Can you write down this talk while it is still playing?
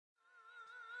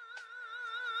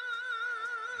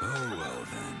Oh well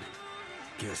then.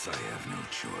 Guess I have no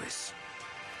choice.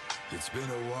 It's been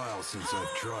a while since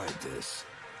I've tried this.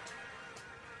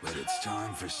 But it's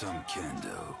time for some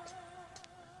kendo.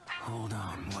 Hold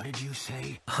on, what did you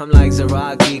say? I'm like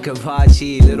Zaraki,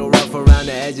 Kapachi, little rough around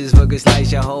the edges, but could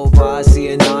slice your whole posse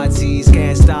of Nazis.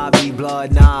 Can't stop me,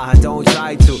 blood, nah, don't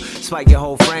try to. Spike your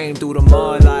whole frame through the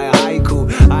mud like haiku.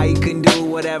 I can do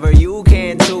whatever you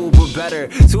can too, but better.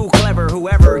 Too clever,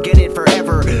 whoever, get it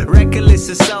forever. Reckless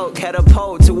assault,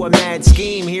 catapult to a mad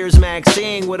scheme. Here's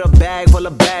Maxine with a bag full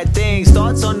of bad things.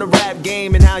 Thoughts on the rap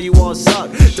game and how you all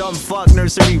suck. Dumb fuck,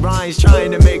 nursery rhymes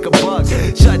trying to make a buck.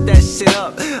 Shut that shit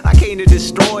up. I came to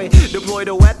destroy, deploy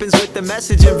the weapons with the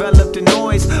message enveloped in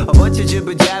noise. A bunch of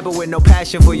jibber jabber with no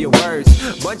passion for your words.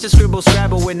 Bunch of scribble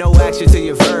scrabble with no action to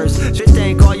your verse. Should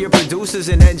thank all your producers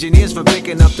and engineers for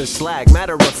picking up the slack.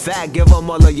 Matter of fact, give them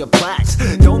all of your plaques.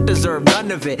 Don't deserve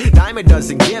none of it, Diamond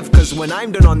doesn't give. Cause when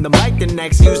I'm done on the mic, the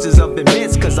next users of the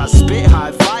myths. Cause I spit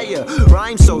high fire,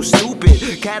 rhyme so stupid.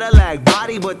 Cadillac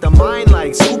body but the mind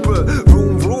like Supra.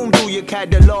 Vroom vroom through your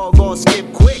catalog, all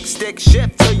skip quick. Stick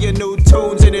shift to your new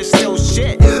tunes and it's still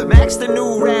shit. Max the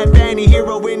new rap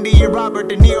anti-hero, Indian Robert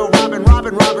De Niro, Robin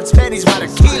Roberts pennies by the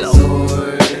kilo.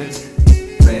 Swordplay,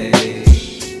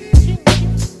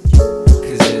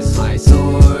 cause it's my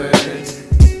swordplay,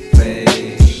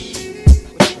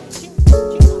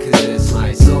 cause it's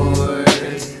my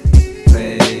swordplay,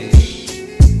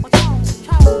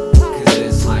 cause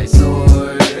it's my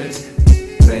swordplay.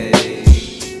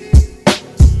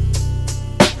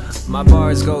 My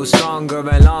bars go stronger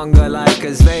and longer like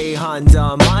a Zvay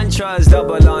Honda. Mantras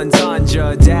double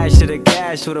entendre. Dash to the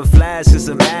cash with a flash and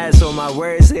some ass. So my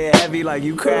words hit heavy like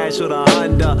you crash with a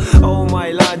Honda. Oh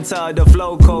my Lanta, the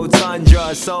flow code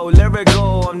tundra. So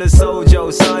lyrical, I'm the Sojo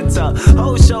Santa.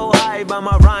 Oh so high by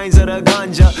my rhymes of the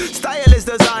ganja. Style is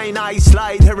design, I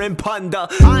slide here in punda.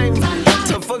 I'm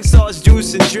the fuck sauce,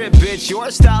 juice and drip, bitch.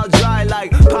 Your style dry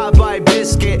like Popeye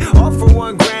biscuit. All for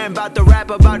 1 gram, about to rap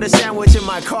about a sandwich in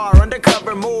my car.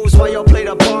 Undercover moves while y'all play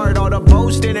the part. All the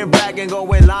boasting and bragging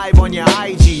going live on your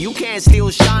IG. You can't steal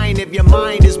shine if your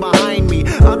mind is behind me.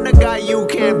 I'm the guy you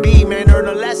can't be, man, earn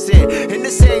a lesson. In the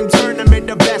same tournament,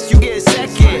 the best, you get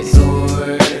second.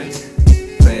 Swordplay,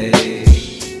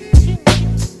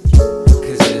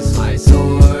 cause it's my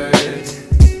swordplay,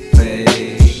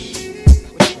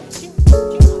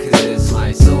 cause it's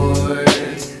my swordplay,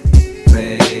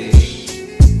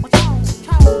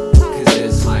 cause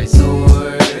it's my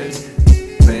swordplay,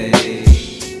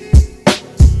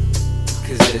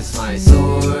 cause it's my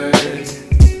sword.